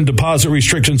 wagering, and deposit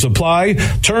restrictions apply.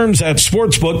 Terms at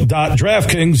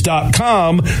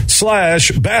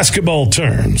sportsbook.draftkings.com/basketball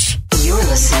terms. You're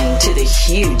listening to The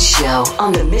Huge Show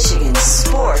on the Michigan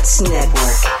Sports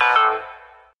Network.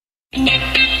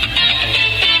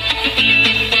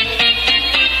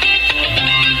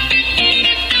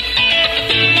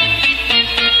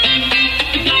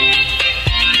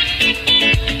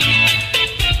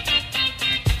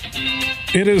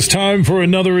 It is time for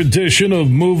another edition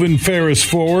of Moving Ferris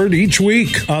Forward. Each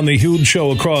week on the Huge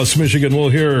Show across Michigan, we'll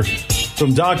hear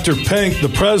from Dr. Pink,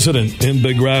 the president in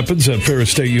Big Rapids at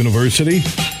Ferris State University.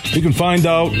 You can find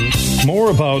out more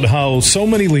about how so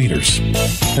many leaders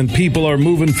and people are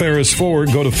moving Ferris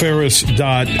forward. Go to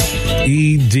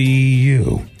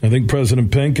ferris.edu. I think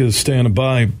President Pink is standing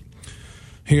by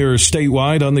here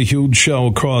statewide on the Huge Show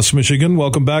across Michigan.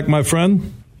 Welcome back, my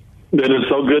friend. It is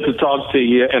so good to talk to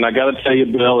you, and I got to tell you,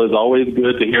 Bill, it's always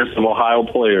good to hear some Ohio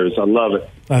players. I love it.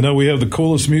 I know we have the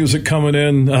coolest music coming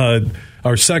in,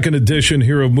 our second edition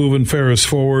here of Moving Ferris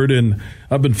Forward, and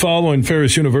I've been following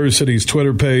Ferris University's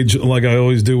Twitter page like I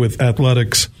always do with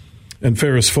athletics and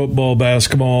Ferris football,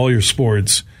 basketball, all your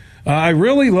sports. I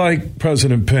really like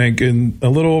President Pink in a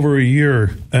little over a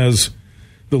year as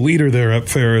the leader there at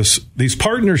Ferris, these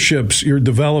partnerships you're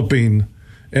developing.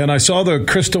 And I saw the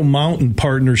Crystal Mountain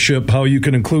partnership, how you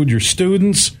can include your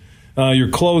students. You're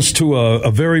close to a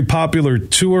very popular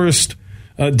tourist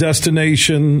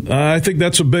destination. I think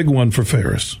that's a big one for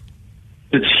Ferris.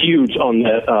 It's huge on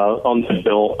that,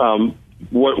 Bill.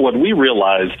 What we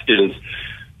realized is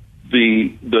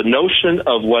the notion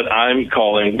of what we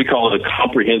call it a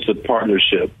comprehensive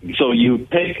partnership. So you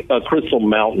take a Crystal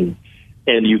Mountain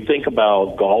and you think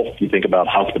about golf, you think about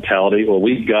hospitality. Well,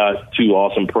 we've got two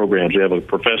awesome programs. We have a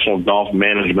professional golf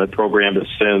management program that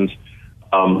sends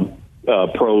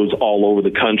pros all over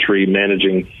the country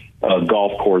managing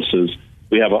golf courses.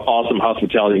 We have an awesome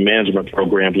hospitality management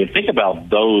program. You think about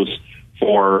those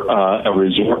for a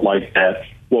resort like that.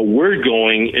 What we're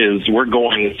going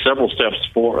several steps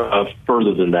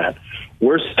further than that.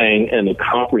 We're saying in a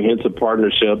comprehensive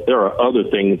partnership, there are other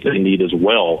things they need as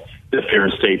well that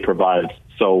Ferris State provides.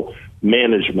 So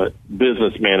management,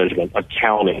 business management,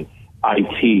 accounting,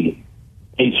 IT,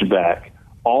 HVAC,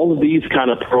 all of these kind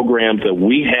of programs that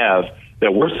we have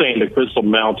that we're saying to Crystal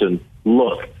Mountain,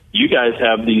 look, you guys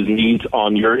have these needs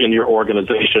in your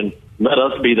organization. Let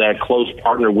us be that close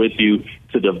partner with you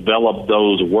to develop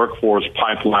those workforce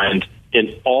pipelines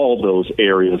in all those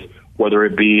areas, whether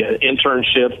it be an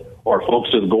internship or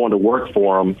folks that are going to work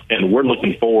for them. And we're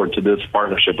looking forward to this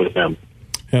partnership with them.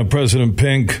 Yeah, President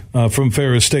Pink from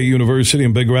Ferris State University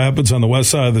in Big Rapids on the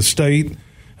west side of the state,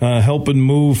 helping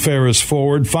move Ferris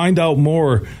forward. Find out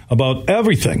more about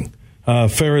everything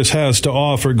Ferris has to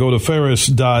offer. Go to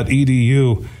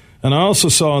ferris.edu. And I also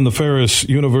saw on the Ferris State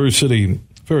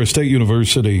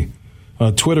University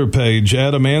Twitter page,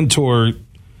 Adam Antor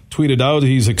tweeted out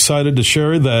he's excited to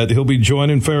share that he'll be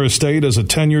joining Ferris State as a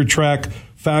tenure-track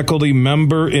faculty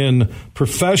member in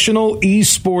professional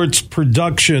esports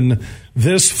production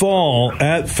this fall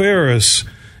at Ferris.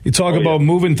 You talk about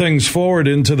moving things forward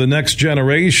into the next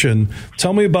generation.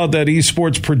 Tell me about that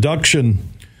esports production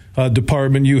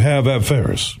department you have at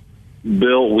Ferris.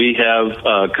 Bill, we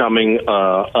have coming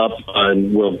up,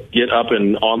 and we'll get up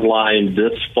and online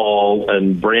this fall, a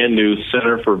brand new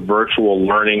Center for Virtual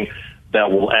Learning that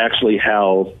will actually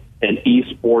house an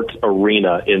esports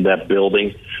arena in that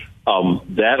building.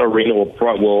 That arena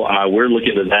we're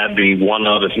looking at that be one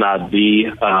of, if not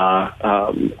the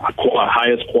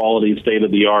highest quality,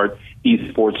 state-of-the-art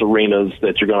esports arenas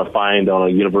that you're going to find on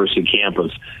a university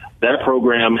campus. That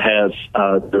program has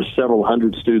there's several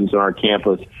hundred students on our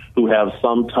campus who have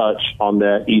some touch on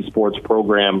that esports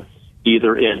program,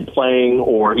 either in playing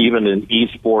or even in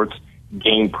esports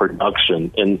game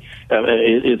production. And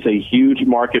it's a huge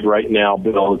market right now,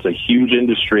 Bill. It's a huge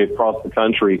industry across the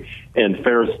country, and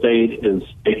Ferris State is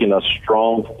taking a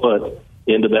strong foot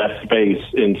into that space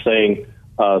in saying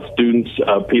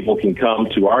people can come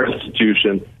to our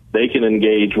institution. They can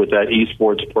engage with that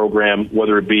esports program,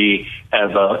 whether it be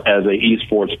as a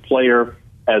esports player,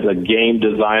 as a game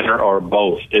designer, or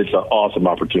both. It's an awesome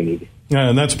opportunity. Yeah,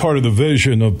 and that's part of the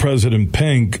vision of President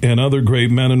Pink and other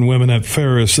great men and women at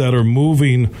Ferris that are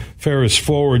moving Ferris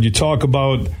forward. You talk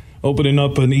about opening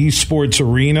up an esports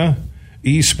arena,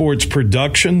 esports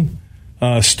production,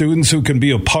 students who can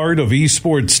be a part of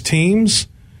esports teams.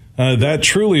 That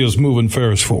truly is moving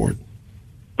Ferris forward.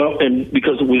 Well, and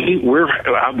because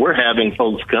we're having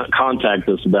folks contact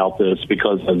us about this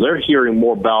because as they're hearing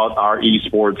more about our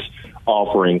esports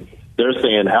offering, they're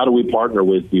saying, how do we partner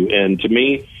with you? And to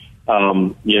me,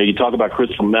 you talk about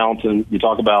Crystal Mountain, you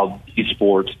talk about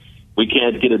esports. We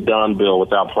can't get it done, Bill,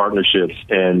 without partnerships,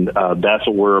 and that's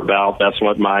what we're about. That's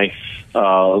what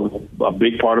a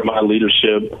big part of my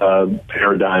leadership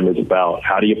paradigm is about.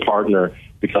 How do you partner?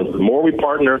 Because the more we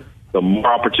partner, the more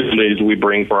opportunities we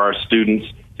bring for our students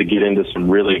to get into some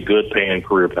really good paying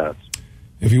career paths.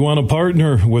 If you want to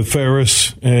partner with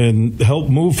Ferris and help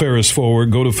move Ferris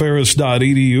forward, go to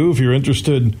ferris.edu if you're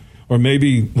interested, or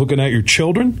maybe looking at your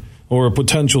children or a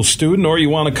potential student, or you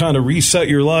want to kind of reset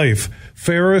your life.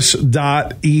 Ferris.edu.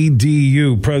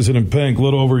 President Pink, a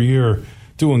little over a year,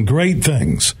 doing great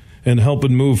things and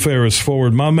helping move Ferris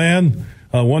forward. My man,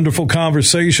 a wonderful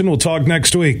conversation. We'll talk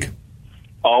next week.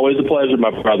 Always a pleasure,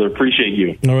 my brother. Appreciate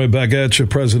you. All right, back at you,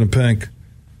 President Pink.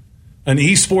 An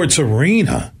esports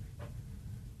arena.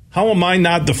 How am I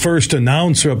not the first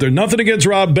announcer up there? Nothing against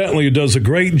Rob Bentley, who does a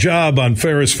great job on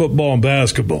Ferris football and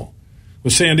basketball.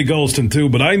 With Sandy Golston, too.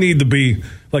 But I need to be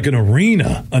like an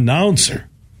arena announcer.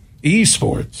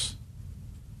 Esports.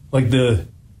 Like the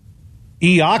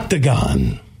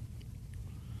E-Octagon.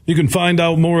 You can find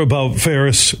out more about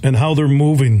Ferris and how they're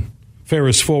moving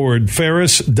Ferris forward.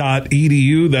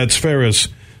 Ferris.edu. That's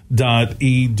Ferris.edu.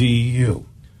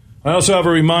 I also have a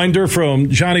reminder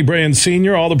from Johnny Brand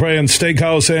Sr., all the Brand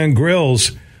Steakhouse and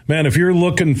Grills. Man, if you're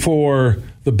looking for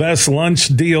the best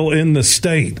lunch deal in the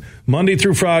state, Monday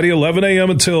through Friday, 11 a.m.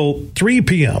 until 3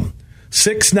 p.m.,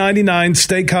 $6.99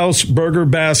 steakhouse, burger,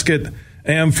 basket,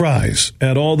 and fries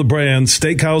at all the Brand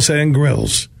Steakhouse and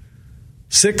Grills.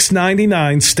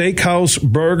 $6.99 steakhouse,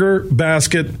 burger,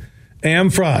 basket,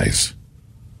 and fries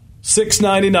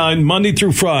 $6.99 Monday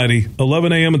through Friday,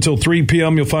 11 a.m. until 3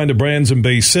 p.m. You'll find a Brands in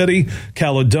Bay City,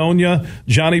 Caledonia,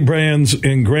 Johnny Brands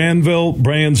in Granville,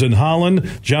 Brands in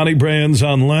Holland, Johnny Brands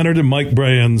on Leonard, and Mike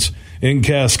Brands in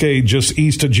Cascade, just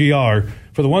east of GR.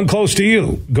 For the one close to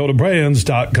you, go to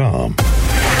brands.com.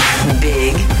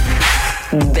 Big,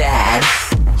 bad,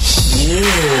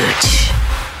 huge.